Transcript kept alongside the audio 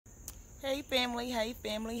Hey family, hey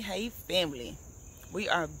family, hey family. We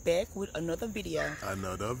are back with another video.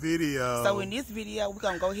 So in this video, we're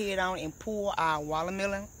going to go ahead on and pull our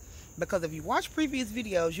watermelon. Because if you watch previous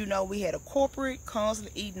videos, you know we had a corporate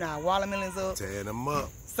constantly eating our watermelons up. Tearing them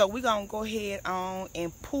up. So we're going to go ahead on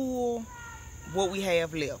and pull what we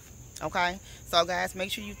have left. Okay? So guys,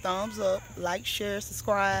 make sure you thumbs up, like, share,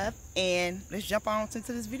 subscribe, and let's jump on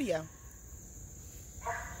into this video.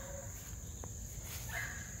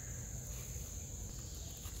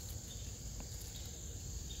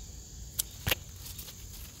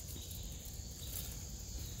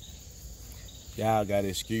 Y'all got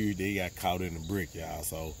excused. They got caught in the brick, y'all.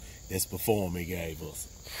 So that's the form he gave us.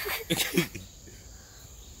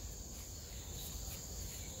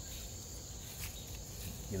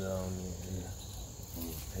 Get on here.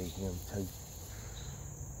 Take him, take.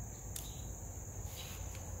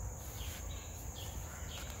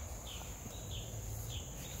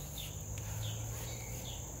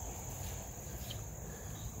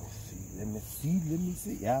 Let me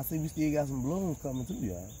see. Y'all see we still got some blooms coming too,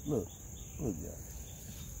 y'all. Look, y'all.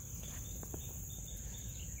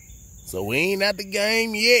 So we ain't at the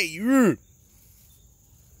game yet, you.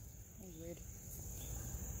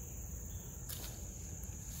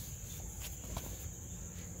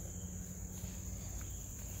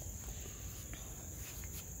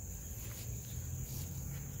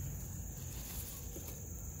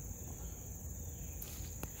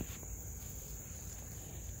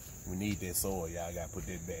 We need that soil, y'all. Gotta put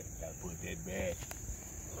that back.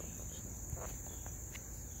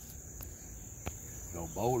 Go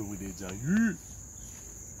bowling with that junk. Yeah.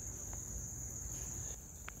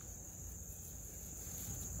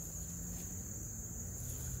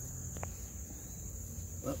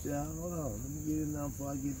 Up, y'all. Hold on. Let me get in now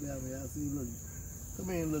before I get down. Y'all see, look. Come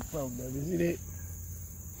here and look close, baby. See that?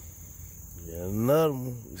 Yeah, another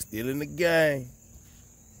one. We're still in the game.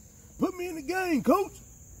 Put me in the game, coach.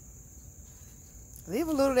 Leave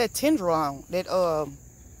a little of that tendril on, that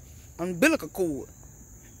umbilical cord.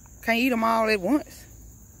 Can't eat them all at once.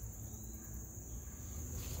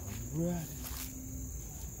 Right.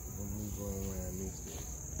 I'm gonna move on around this way.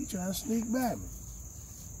 He trying to sneak by me.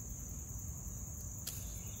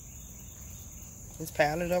 Just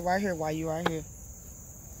pile it up right here while you right here.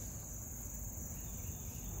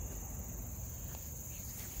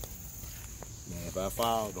 Now, if I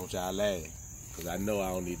fall, don't y'all laugh. Because I know I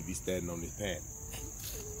don't need to be standing on this path.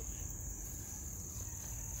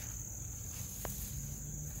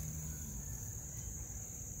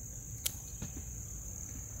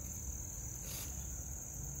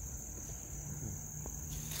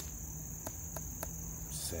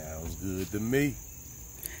 Sounds good to me.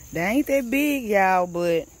 They ain't that big, y'all,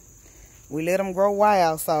 but we let them grow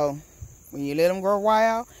wild. So when you let them grow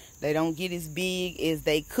wild, they don't get as big as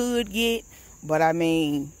they could get. But I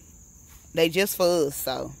mean, they just for us,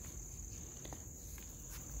 so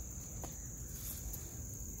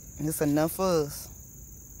it's enough for us.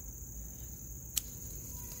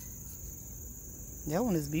 That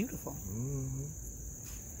one is beautiful.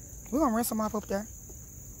 We're gonna rinse them off up there.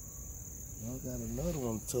 I got another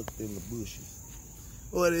one tucked in the bushes.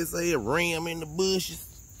 What they say, a ram in the bushes.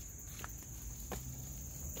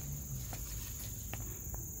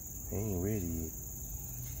 They ain't ready yet.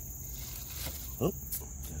 Oh,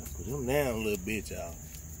 gotta put them down a little bit, y'all.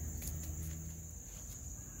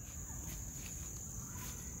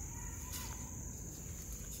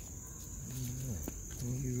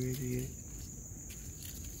 Ain't you ready yet?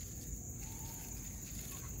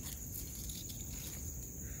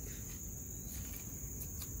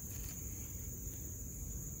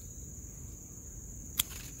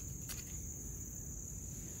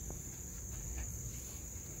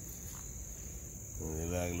 They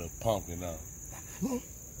like a little pumpkin on.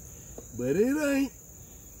 But it ain't.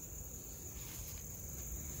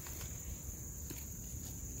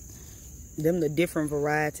 Them the different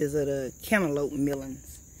varieties of the cantaloupe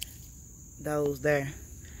melons. Those there.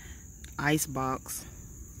 Ice box.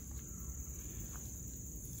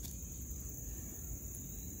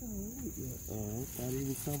 I thought he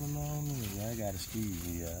was coming on in. I got a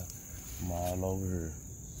squeeze, y'all. I'm all over here.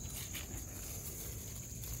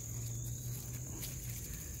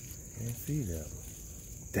 Can't see that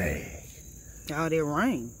one. Dang. All that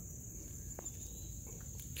rain.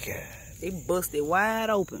 God. They busted wide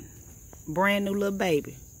open. Brand new little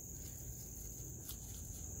baby.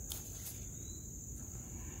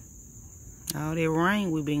 All that rain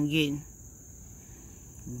we've been getting.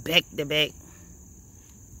 Back to back.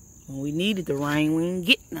 When we needed the rain, we didn't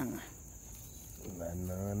get none. Not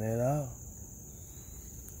none at all.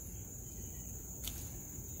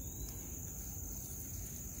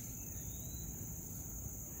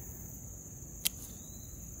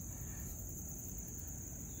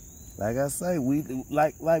 Like I say, we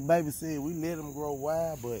like baby said, we let them grow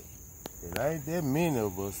wild, but it ain't that many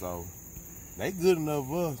of us, so they good enough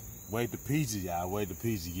for us. Wait the peaches, y'all. Wait the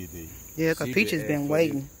peaches get there. Yeah, because Peaches been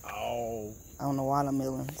waiting on the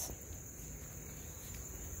watermelons.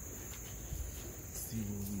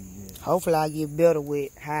 Hopefully I get better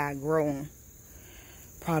with how I grow them.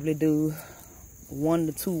 Probably do 1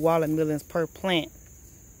 to 2 watermelons per plant.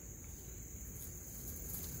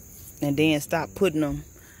 And then stop putting them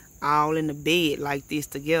all in the bed like this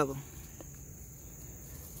together.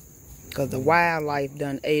 Because the wildlife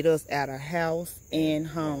done ate us out of house and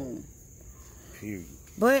home. Period.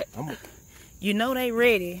 But you know they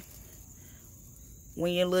ready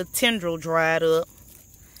when your little tendril dried up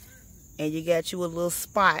and you got you a little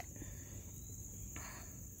spot.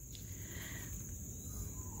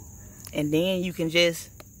 And then you can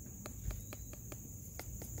just...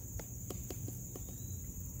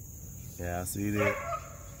 Yeah, I see that.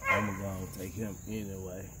 I'm going to go and take him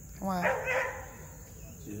anyway. Why?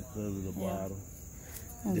 Just because of the bottle.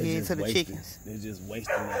 Give it to the chickens. They're just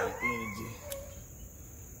wasting our energy.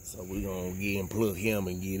 So we're going to get and plug him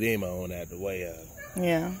and get him on out the way out.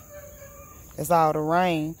 Yeah. It's all the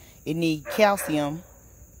rain. It need calcium,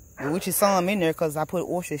 which is some in there because I put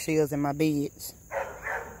oyster shells in my beds.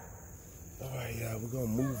 All right, y'all. We're going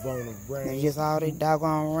to move on the rain. It's just all that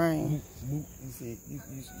doggone rain. You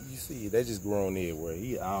see, they just growing everywhere.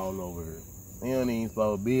 He all over here. He don't even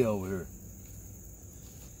supposed to be over here.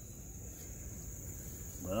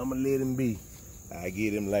 But I'm going to let him be. I'll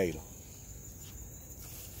get him later.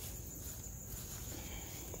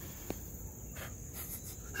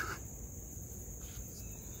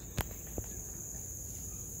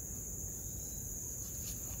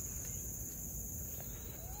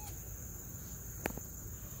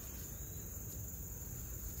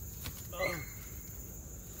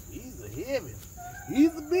 He's a heavy.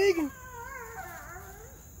 He's a big one.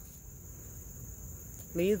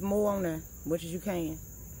 Leave more on there, as much as you can.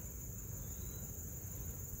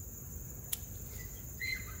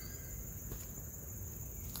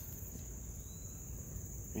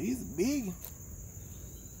 He's a big one.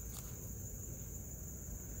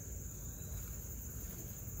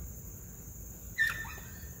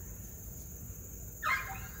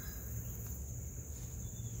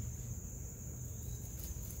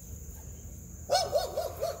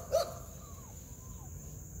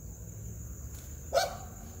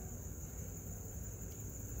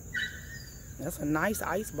 That's a nice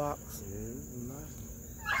ice box. Yeah, it's nice.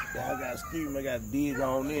 Y'all got to excuse me, I got to dig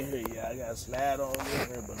on in here. Yeah, I got to slide on in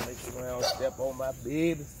here, but make sure I don't step on my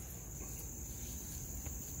baby.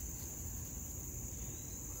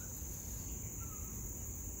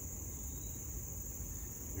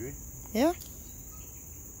 You ready? Yeah.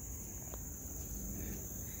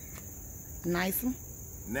 Nice one.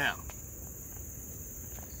 Now,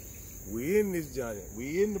 we in this joint.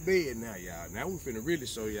 We in the bed now, y'all. Now we finna really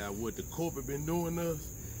show y'all what the corporate been doing us.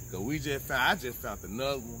 Cause I just found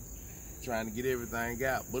another one, trying to get everything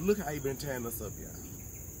out. But look how he been tearing us up, y'all.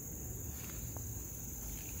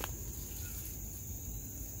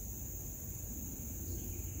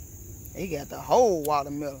 He got the whole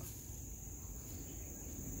watermelon.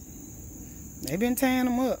 They been tearing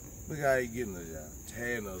them up. Look how he getting us, y'all.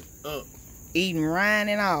 Tearing us up. Eating rind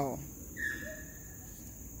and all.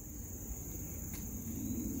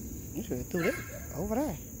 You should have threw that over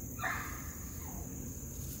there.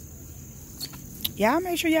 Y'all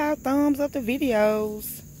make sure y'all thumbs up the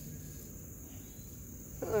videos.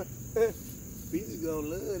 Peaches gonna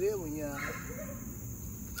love that one, y'all.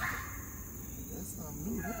 That's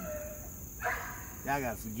something new, huh? Y'all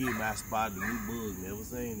gotta forgive me, I spotted a new bug, never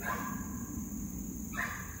seen it.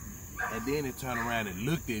 And then it turned around and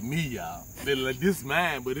looked at me, y'all. Feeling like this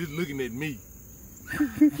mine, but it's looking at me.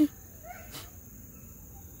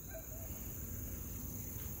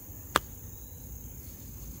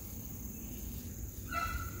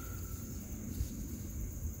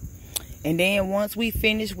 And then once we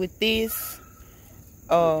finish with this,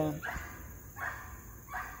 just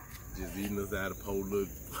eating us out of pole look.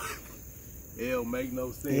 It don't make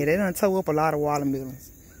no sense. Yeah, they done tore up a lot of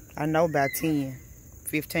watermelons. I know about 10,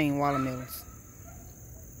 15 watermelons.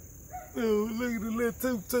 Dude, look at the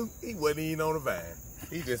little toot. He wasn't even on the vine.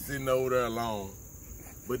 He just sitting over there alone.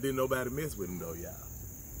 But didn't nobody mess with him though, y'all.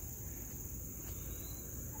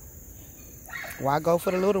 Why go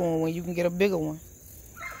for the little one when you can get a bigger one?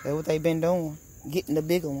 That's what they been doing, getting the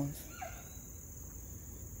bigger ones.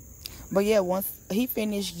 But yeah, once he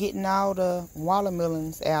finished getting all the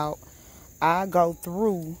watermelons out, I go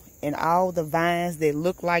through and all the vines that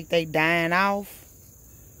look like they dying off,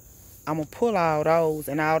 I'm going to pull all those,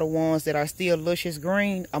 and all the ones that are still luscious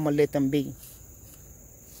green, I'm going to let them be.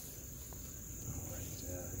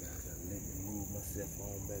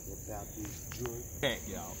 Heck,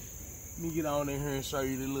 y'all. Let me get on in here and show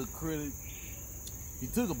you the little critter. He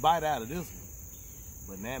took a bite out of this one,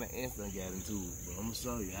 but Nana instantly got into it. But I'm gonna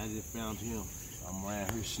show you. I just found him. I'm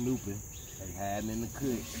around here snooping, like hiding in the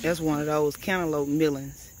cut. That's one of those cantaloupe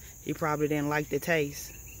millings. He probably didn't like the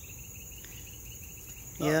taste.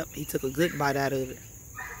 Yep, he took a good bite out of it.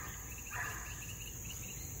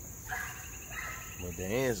 But the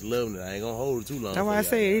ants loving it. I ain't gonna hold it too long. That's why I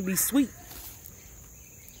said it'd be sweet.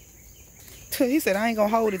 He said, I ain't gonna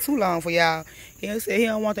hold it too long for y'all. He said he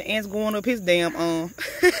don't want the ants going up his damn arm.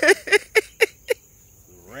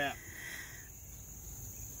 Wrap.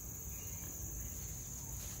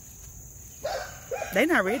 They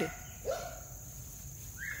not ready.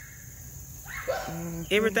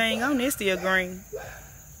 Everything on this still green.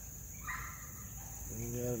 You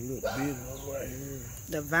got a little bit of right here.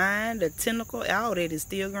 The vine, the tentacle, all that is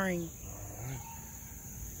still green.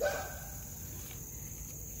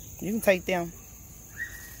 You can take them.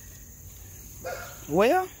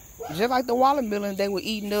 Well, just like the watermelon, they were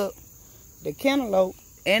eating up the cantaloupe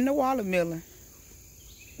and the watermelon.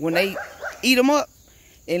 When they eat them up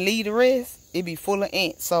and leave the rest, it be full of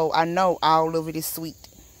ants. So I know all of it is sweet.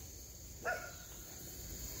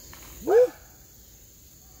 Woo.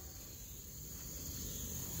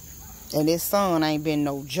 And this sun ain't been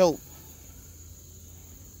no joke.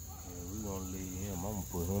 Yeah, we gonna leave him. I'm gonna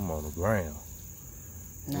put him on the ground.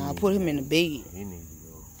 Nah, I put him in the bed. He needs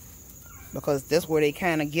to go. Because that's where they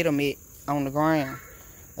kind of get them at, on the ground.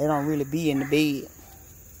 They don't really be in the bed.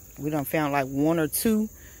 We done found like 1 or 2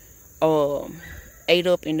 ate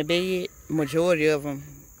up in the bed. Majority of them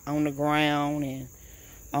on the ground and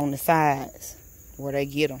on the sides where they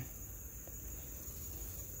get them.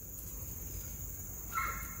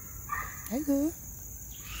 They good.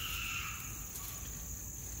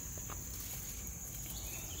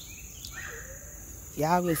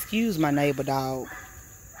 Y'all excuse my neighbor dog.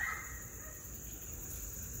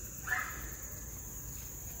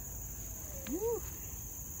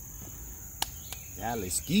 Y'all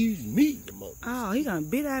excuse me. Oh, he gonna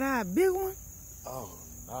bit out our big one? Oh,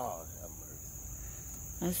 no. Have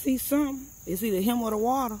mercy. I see something. It's either him or the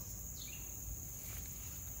water.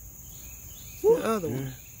 The other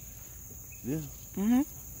one. Yeah. Mm-hmm.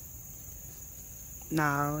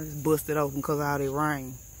 No, it's busted open because of all that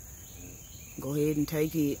rain. Go ahead and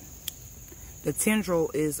take it. The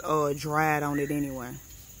tendril is dried on it anyway.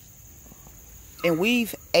 And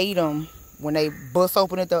we've ate them when they bust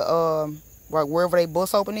open at the right wherever they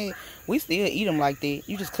bust open it. We still eat them like that.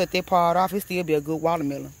 You just cut that part off, it still be a good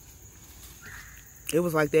watermelon. It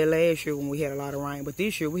was like that last year when we had a lot of rain, but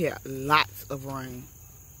this year we had lots of rain.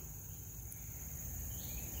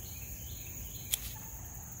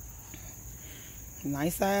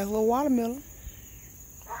 Nice size little watermelon.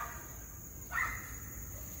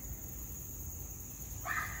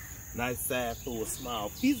 Nice size for a small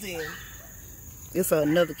piece in. It's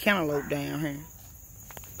another cantaloupe down here.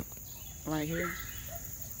 Right here.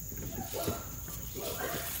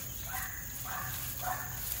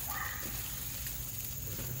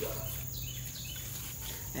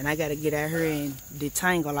 And I gotta get out here and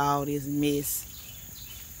detangle all this mess.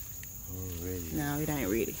 Ready. No, it ain't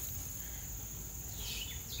ready.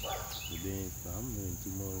 I'm doing 2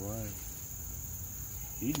 more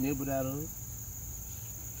rounds. He nibbled out of it.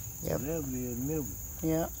 Yep. That'll be a nibble.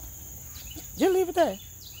 Yeah. Just leave it there.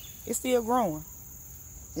 It's still growing.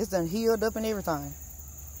 It's done healed up and everything.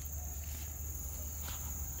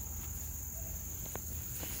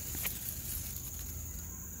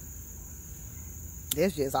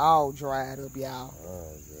 That's just all dried up, y'all.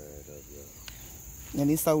 Oh, dried up, y'all.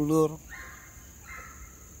 And it's so little.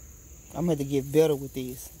 I'm going to have to get better with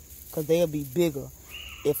this. Because they'll be bigger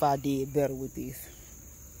if I did better with this.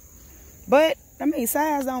 But, I mean,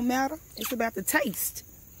 size don't matter. It's about the taste.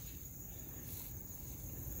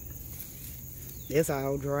 It's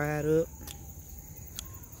all dried up.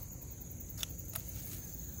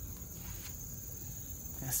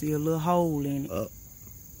 I see a little hole in it. Oh,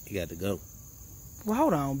 you got to go. Well,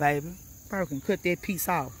 hold on, baby. Probably can cut that piece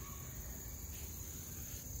off.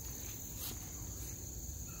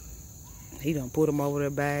 He done put him over there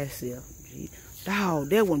by himself. Dog,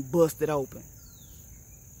 that one busted open.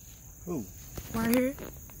 Who? Right here.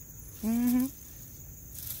 Mm-hmm.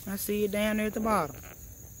 I see it down there at the bottom.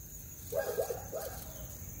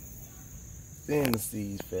 Then the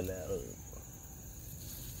seeds fell out of it.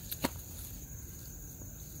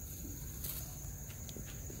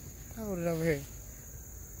 Hold it over here.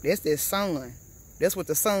 That's that sun. That's what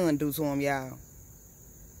the sun do to them, y'all.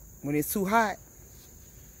 When it's too hot,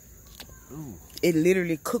 it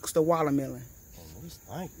literally cooks the watermelon. Oh, this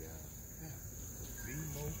thank y'all.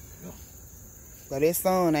 So that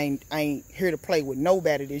sun ain't here to play with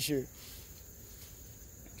nobody this year.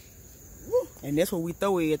 And that's where we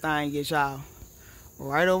throw everything at y'all.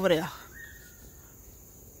 Right over there.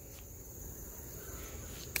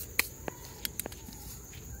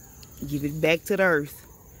 Give it back to the earth.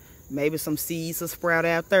 Maybe some seeds will sprout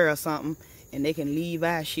out there or something, and they can leave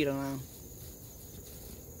our shit alone.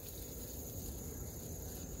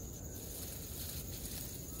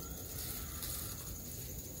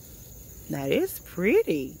 Now it's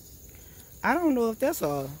pretty. I don't know if that's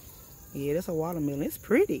a, yeah, that's a watermelon. It's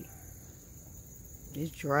pretty.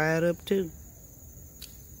 It's dried up too.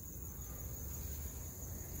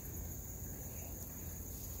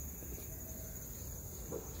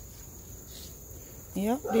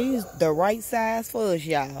 Yep, these the right size for us,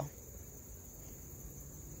 y'all.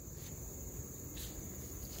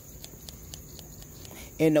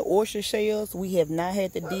 In the oyster shells, we have not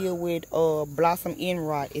had to deal with blossom end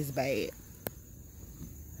rot. It's bad.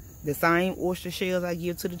 The same oyster shells I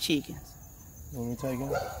give to the chickens. Let me take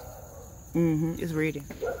it. It's ready.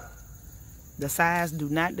 The size do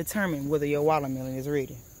not determine whether your watermelon is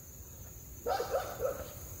ready.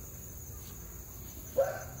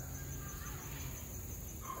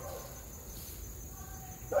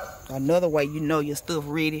 Another way you know your stuff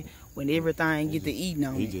ready when everything get to eating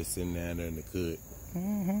on it. He just sitting down there in the cut.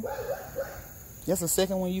 That's the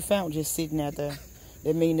second one you found just sitting out there.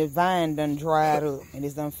 That mean the vine done dried up and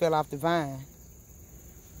it's done fell off the vine.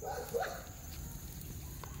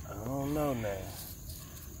 I don't know now.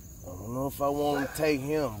 I don't know if I want to take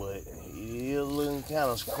him, but he is looking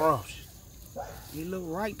kind of scrumptious. He look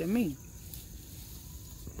right to me.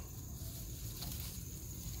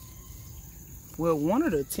 Well, one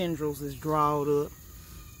of the tendrils is drawed up,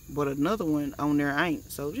 but another one on there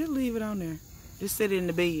ain't. So just leave it on there. Just sit it in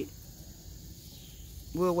the bed.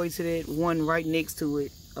 We'll wait till that one right next to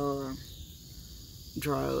it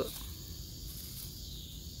dry up.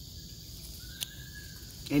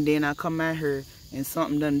 And then I come out here and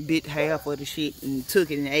something done bit half of the shit and took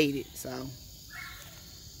it and ate it. So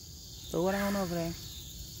what on over there?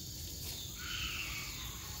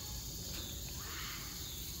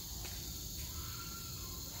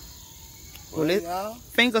 Well,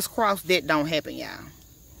 fingers crossed that don't happen, y'all.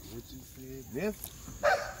 What you said?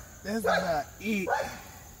 That's not it.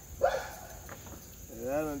 I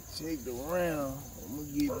done checked around. I'm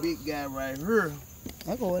gonna get big guy right here.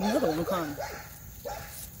 I go another one coming.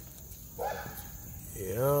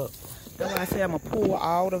 Yeah. That's why I say I'm gonna pull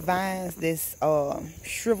all the vines that's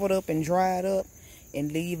shriveled up and dried up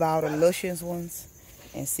and leave all the luscious ones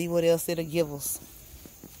and see what else it'll give us.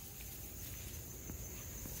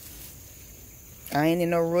 I ain't in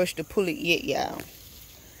no rush to pull it yet, y'all.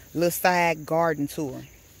 Little side garden tour.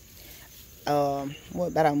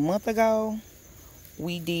 About a month ago,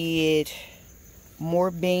 we did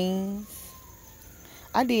more beans.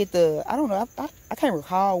 I did I don't know, I can't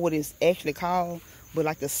recall what it's actually called, but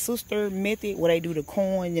like the sister method where they do the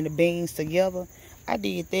corn and the beans together. I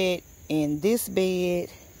did that in this bed,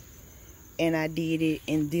 and I did it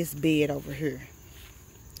in this bed over here.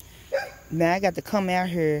 Now I got to come out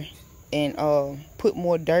here and put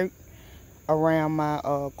more dirt around my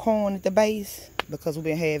corn at the base, because we've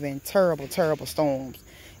been having terrible storms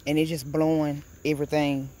and it's just blowing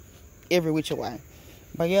everything every which way.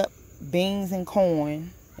 But yep, beans and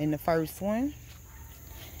corn in the first one,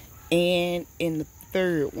 and in the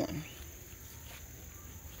third one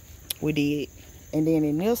we did. And then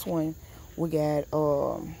in this one we got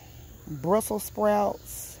Brussels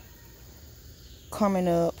sprouts coming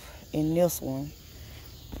up in this one.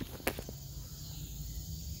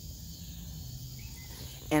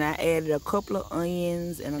 And I added a couple of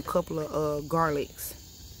onions and a couple of garlics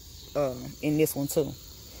in this one too.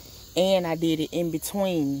 And I did it in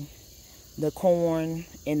between the corn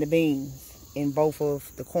and the beans in both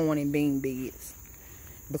of the corn and bean beds,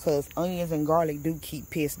 because onions and garlic do keep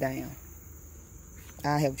pests down.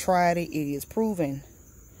 I have tried it. It is proven.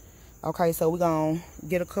 Okay, so we're going to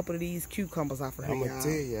get a couple of these cucumbers off of here, I'm going to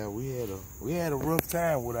tell y'all, we had a rough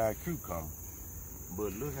time with our cucumber.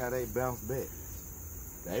 But look how they bounced back.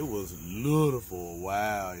 They was little for a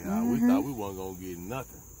while, y'all. We thought we wasn't gonna get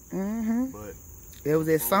nothing. But it was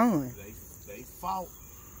that sun. They fought.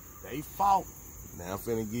 They fought. Now I'm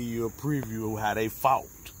finna give you a preview of how they fought.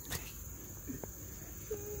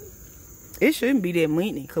 It shouldn't be that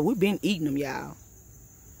many, because we've been eating them, y'all.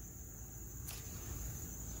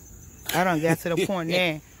 I done got to the point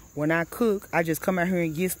now when I cook, I just come out here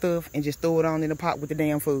and get stuff and just throw it on in the pot with the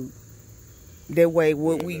damn food. That way,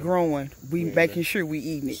 what we growing, we making sure we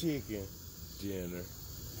eating it. Chicken dinner.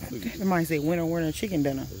 Somebody said winter chicken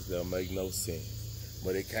dinner. This don't make no sense.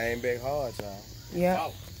 But it came back hard, y'all. Yeah,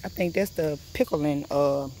 oh. I think that's the pickling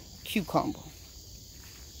cucumber.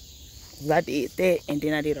 I did that, and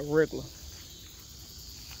then I did a regular.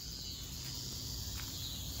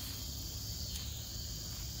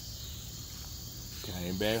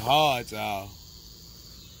 Came back hard, y'all.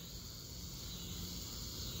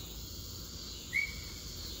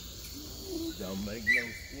 Don't make no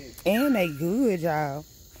sense. And they good, y'all.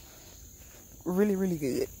 Really, really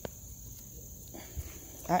good.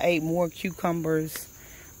 I ate more cucumbers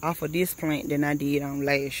off of this plant than I did on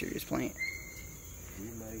last year's plant.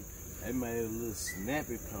 They made a little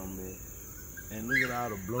snappy comeback. And look at all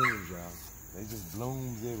the blooms, y'all. They just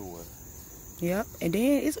blooms everywhere. Yep. And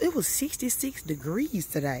then it was 66 degrees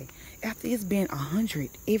today. After it's been 100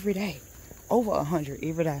 every day. Over 100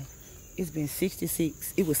 every day. It's been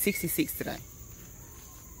 66. It was 66 today.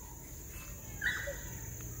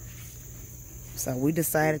 So we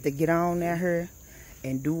decided to get on out here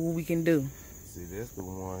and do what we can do. See, that's the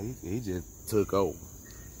one he just took over.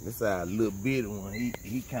 This our little bit one.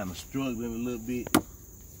 He kind of struggling a little bit.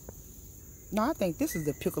 No, I think this is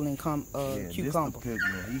the pickling cucumber. This the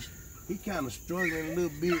pickling. He kind of struggling a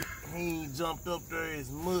little bit. He ain't jumped up there as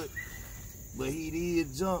much, but he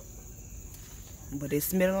did jump. But it's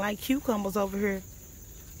smelling like cucumbers over here.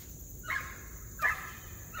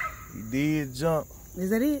 He did jump. Is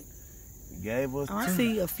that it? He gave us two. I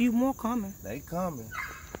see a few more coming. They coming.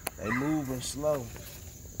 They moving slow,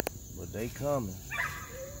 but they coming.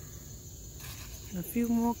 A few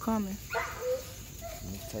more coming.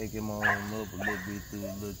 Let's take him on up a little bit through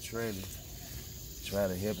a little trailer. Try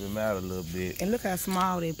to help him out a little bit. And look how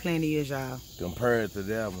small that plant is, y'all. Compared to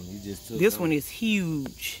that one, he just took this one is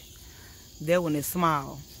huge. That one is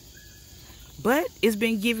small. But it's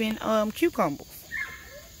been giving cucumbers.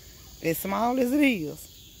 As small as it is.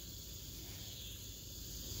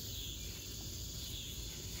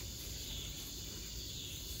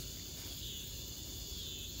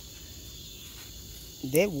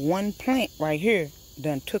 That one plant right here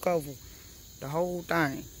done took over the whole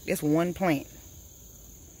thing. That's one plant.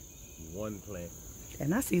 One plant.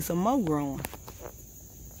 And I see some more growing.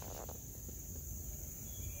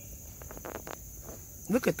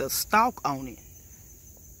 Look at the stalk on it.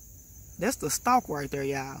 That's the stalk right there,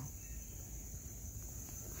 y'all.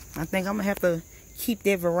 I think I'm going to have to keep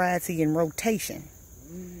that variety in rotation.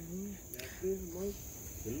 That's it, Mike.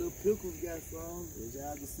 The little pickles got some. As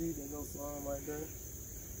y'all can see, they got some right there.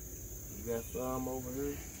 You got some over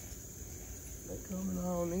here. They coming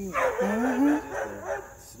on in. It's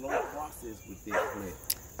just a slow process with that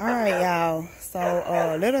plant. All right, y'all.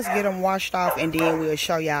 So let us get them washed off, and then we'll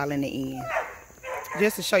show y'all in the end.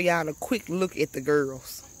 Just to show y'all a quick look at the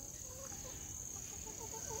girls.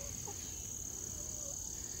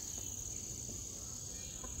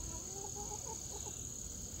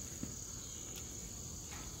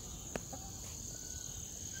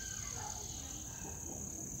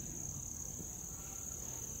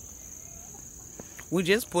 We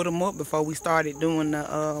just put them up before we started doing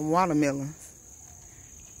the watermelons.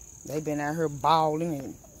 They've been out here balling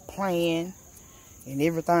and playing and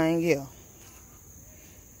everything else.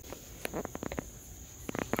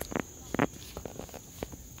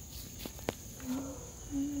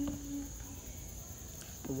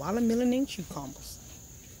 Watermelon and cucumbers.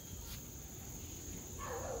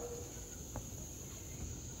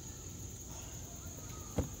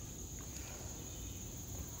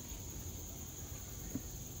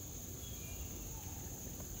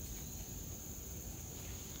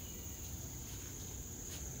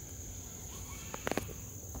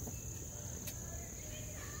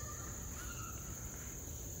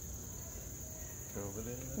 Over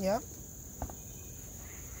there? Yep.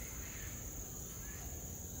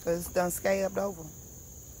 Cause it's done scabbed over.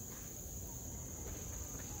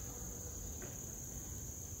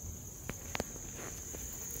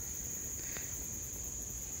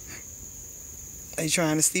 They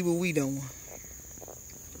trying to see what we doing.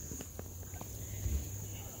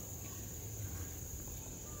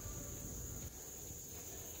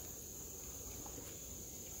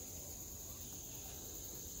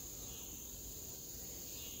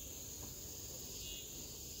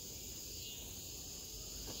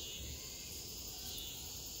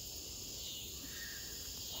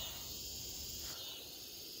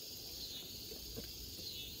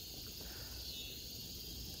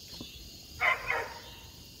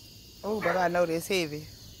 Oh, but I know this heavy.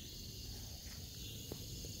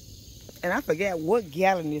 And I forgot what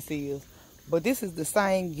gallon this is. But this is the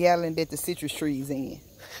same gallon that the citrus tree is in.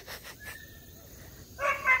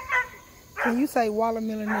 Can you say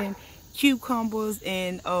watermelon and cucumbers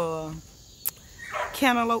and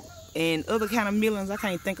cantaloupe and other kind of melons? I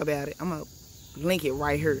can't think about it. I'm going to link it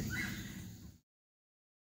right here.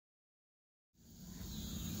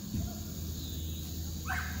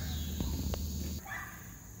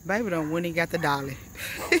 Baby done went and got the dolly.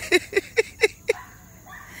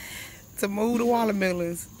 To move the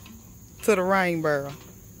watermelons to the rain barrel.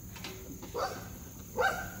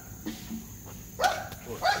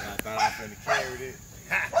 I thought I was finna carry it.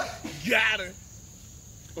 Got her.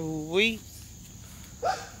 Ooh-wee.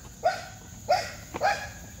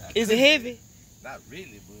 Is it heavy? Not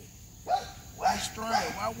really, but why strong?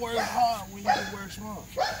 Why work hard when you can work small?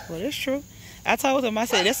 Well, that's true. I told him, I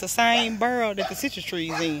said, that's the same barrel that the citrus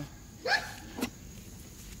tree is in.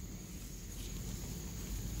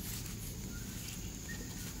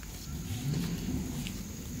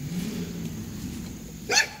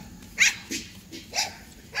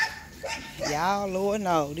 Y'all, Lord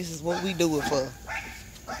know, this is what we do it for.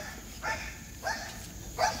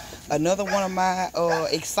 Another one of my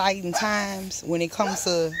exciting times when it comes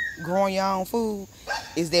to growing your own food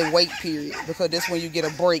is that wait period, because that's when you get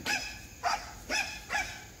a break.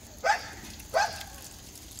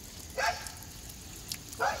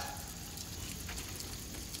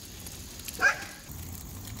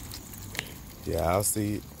 Yeah, I'll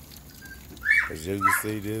see it. As you can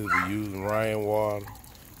see, this we using rainwater.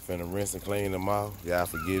 Finna rinse and clean them off. Y'all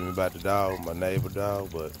forgive me about the dog, my neighbor dog,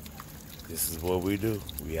 but this is what we do.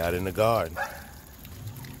 We out in the garden.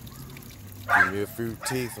 Give me a few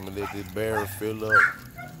ticks. I'm gonna let this barrel fill up.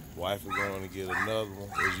 Wife is going to get another one,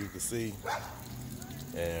 as you can see.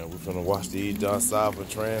 And we're finna wash these done off and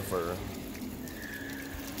transfer.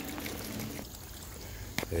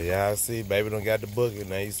 Yeah, y'all see, baby done got the bucket.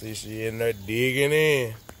 Now you see she in there digging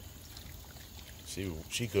in.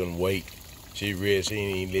 She couldn't wait. She ready. She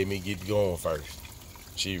ain't even let me get going first.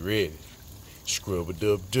 She ready.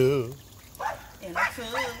 Scrub-a-dub-dub. In the tub.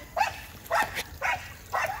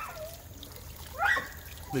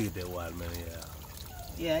 Look at that watermelon, y'all.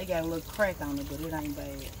 Yeah, it got a little crack on it, but it ain't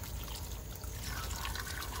bad.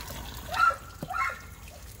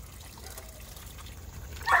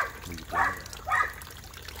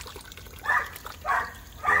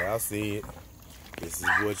 Yeah, I see it. This is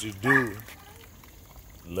what you do.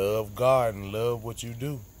 Love garden, love what you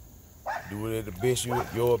do. Do it at the best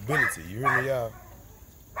of your ability. You hear me, y'all?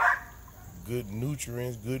 Good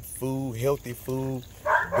nutrients, good food, healthy food.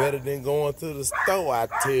 Better than going to the store, I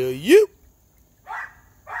tell you.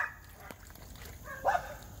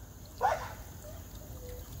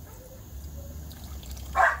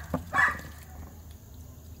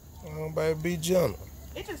 Oh, baby, be gentle.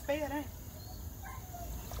 It just fell down.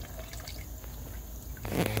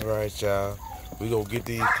 All right, y'all. We gonna get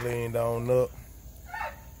these cleaned on up.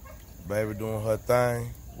 Baby doing her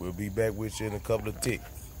thing. We'll be back with you in a couple of ticks.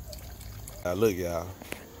 Now look, y'all.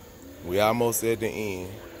 We almost at the end.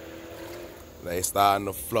 They starting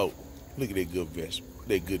to float. Look at that good vegetable.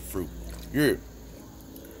 That good fruit. Here.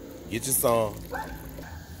 Get your some.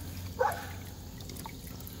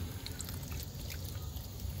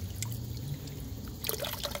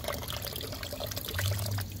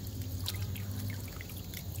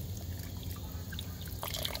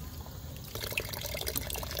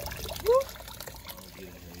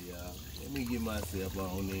 Let me get myself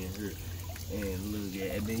on in here and look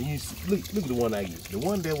at, and then you look at the one I get, the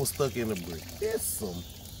one that was stuck in the brick. It's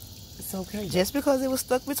okay. Just because it was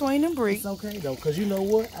stuck between the bricks. It's okay though, cause you know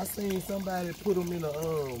what? I seen somebody put them in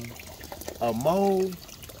a mold,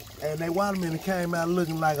 and they watermelon came out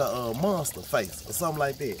looking like a monster face or something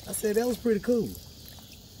like that. I said that was pretty cool.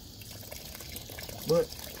 But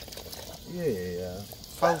yeah,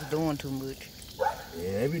 Folks doing too much.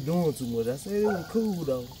 Yeah, they be doing too much. I said it was cool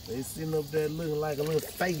though. They sitting up there looking like a little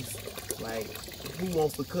face. Like, who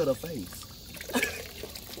wants to cut a face?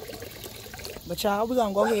 But y'all, we're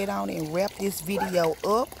gonna go ahead on and wrap this video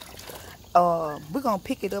up. We're gonna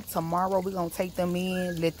pick it up tomorrow. We're gonna take them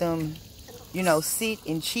in, let them, you know, sit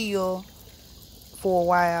and chill for a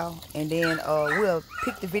while, and then we'll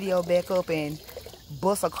pick the video back up and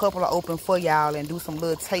bust a couple of open for y'all and do some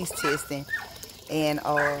little taste testing. And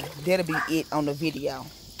that'll be it on the video.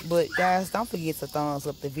 But guys, don't forget to thumbs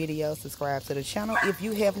up the video, subscribe to the channel if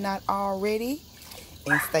you have not already,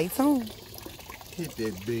 and stay tuned. Hit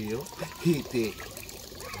that bell, hit that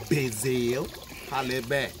bezel, holla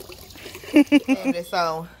back. And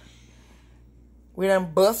so we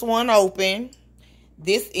done bust one open.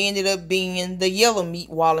 This ended up being the yellow meat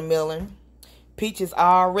watermelon. Peaches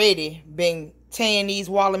already been tearing these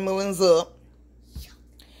watermelons up.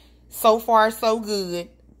 So far, so good.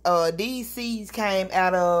 These seeds came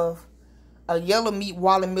out of a yellow meat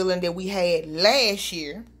watermelon that we had last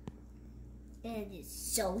year. And it's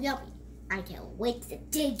so yummy. I can't wait to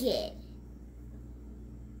dig it.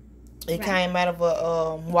 It came out of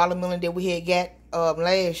a watermelon that we had got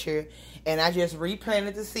last year. And I just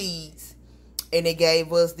replanted the seeds. And it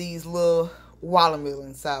gave us these little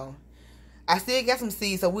watermelons. So I still got some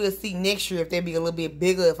seeds, so we'll see next year if they'll be a little bit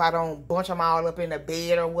bigger if I don't bunch them all up in the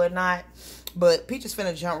bed or whatnot. But Peaches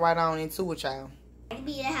finna jump right on into it, y'all.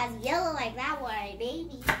 Maybe it has yellow like that one,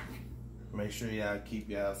 baby. Make sure y'all keep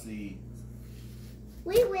y'all seeds.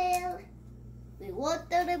 We will. We won't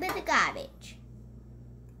throw them in the garbage.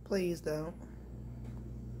 Please don't.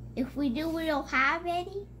 If we do, we don't have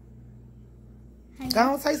any. Go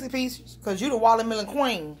on, taste the Peaches, because you the watermelon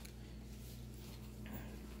queen.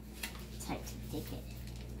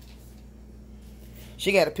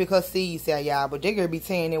 She got to pick her seeds out, y'all. But they going to be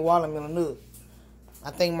tearing that watermelon up. I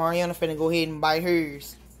think Mariana finna go ahead and bite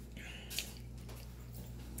hers.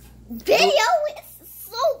 Video is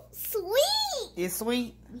so sweet. It's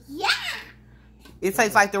sweet? Yeah. It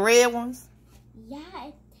tastes like the red ones? Yeah.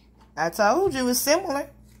 I told you it's similar.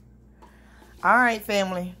 All right,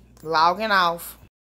 family. Logging off.